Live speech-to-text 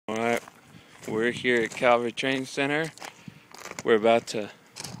We're here at Calvary Training Center. We're about to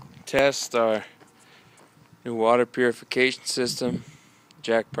test our new water purification system.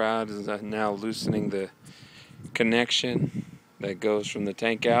 Jack Proud is now loosening the connection that goes from the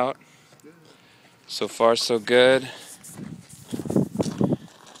tank out. So far so good.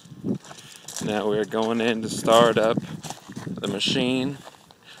 Now we're going in to start up the machine,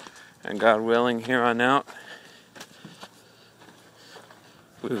 and God willing, here on out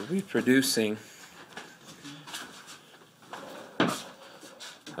we will be producing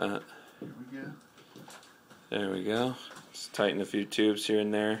there we go. Just tighten a few tubes here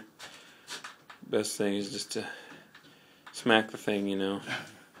and there. Best thing is just to smack the thing, you know.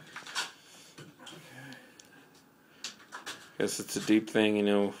 Guess it's a deep thing, you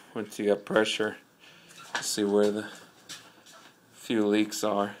know, once you got pressure. See where the few leaks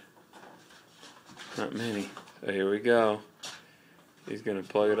are. Not many. So here we go. He's gonna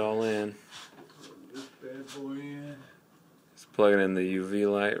plug it all in. This bad boy in. He's plugging in the UV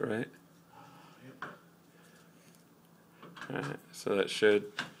light, right? Yep. Alright, so that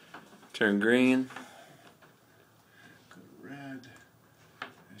should turn green. Go red.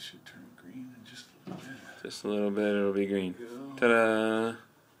 It should turn green in just a little bit. Just a little bit, it'll be green. Ta-da! Okay,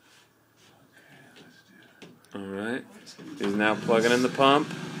 let's do it. Alright. He's now plugging in the pump.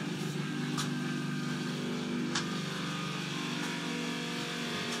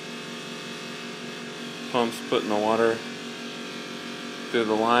 Pump's putting the water through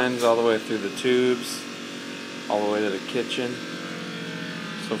the lines, all the way through the tubes, all the way to the kitchen.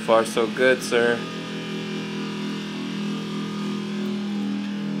 So far so good, sir.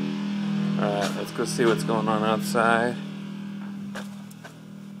 Alright, let's go see what's going on outside.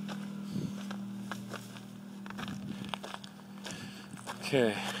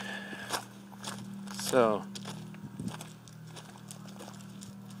 Okay, so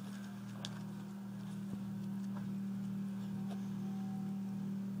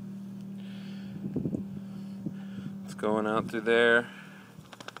it's going out through there,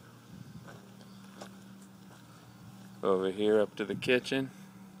 over here up to the kitchen.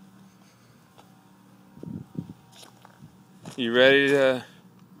 You ready to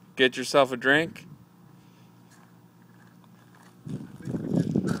get yourself a drink?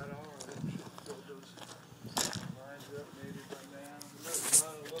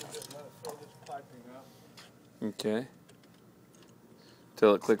 Okay.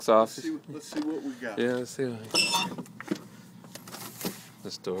 Till it clicks off. Let's see what we got. Yeah, let's see.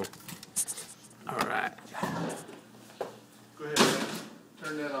 This door. All right. Go ahead, man.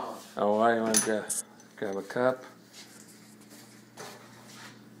 Turn that on. Oh, why you want to grab a cup?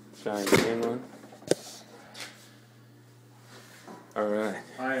 Giant green one. All right.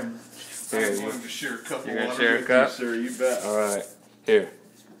 I'm going to share a cup You're of gonna water share a with cup? you, sir. You bet. All right. Here.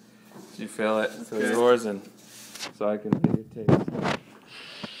 You fill it so Okay. yours, and so I can see your taste.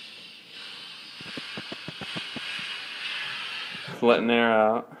 Letting air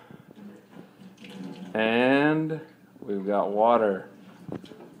out, and we've got water.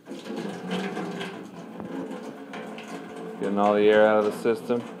 Getting all the air out of the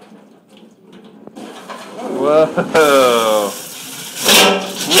system. Whoa!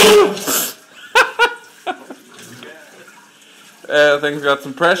 That thing's got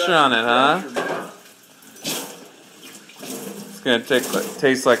some pressure on it, huh? It's gonna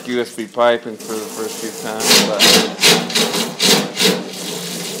taste like USB piping for the first few times, but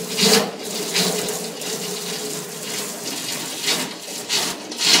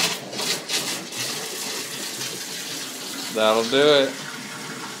that'll do it.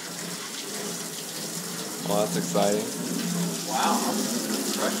 Well, that's exciting. Wow,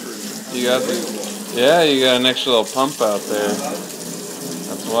 pressure. You got you got an extra little pump out there.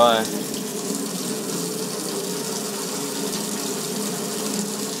 That's why.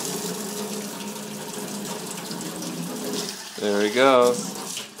 There he goes.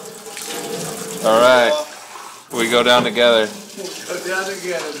 All right, we go down together. Go down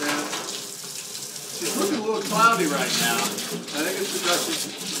together, man. It's looking a little cloudy right now. I think it's because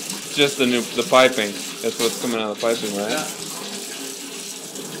it's Just the piping. That's what's coming out of the piping, right? yeah.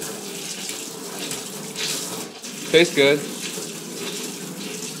 Tastes good.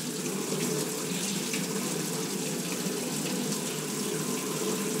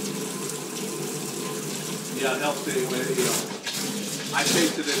 Yeah, it helps anyway, you know. I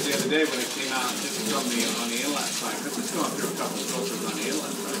tasted it the other day when it came out just from on the inlet side, because it's going through a couple of filters on the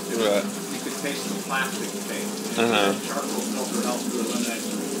inlet side too. Right. You could taste the plastic taste. Uh-huh. Charcoal filter helps to eliminate.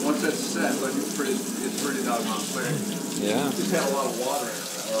 Once that's set, but it's pretty doggone clear. Yeah. It just had a lot of water in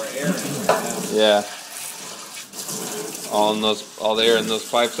it, or air in it. Yeah. All the air in those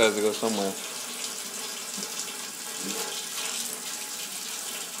pipes has to go somewhere.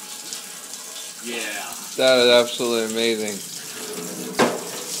 Yeah. That is absolutely amazing.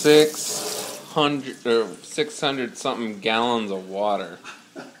 600 something gallons of water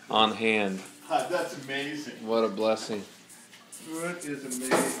on hand. That's amazing. What a blessing. That is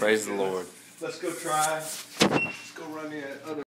amazing. Praise the Lord. Let's go try. Let's go run the other.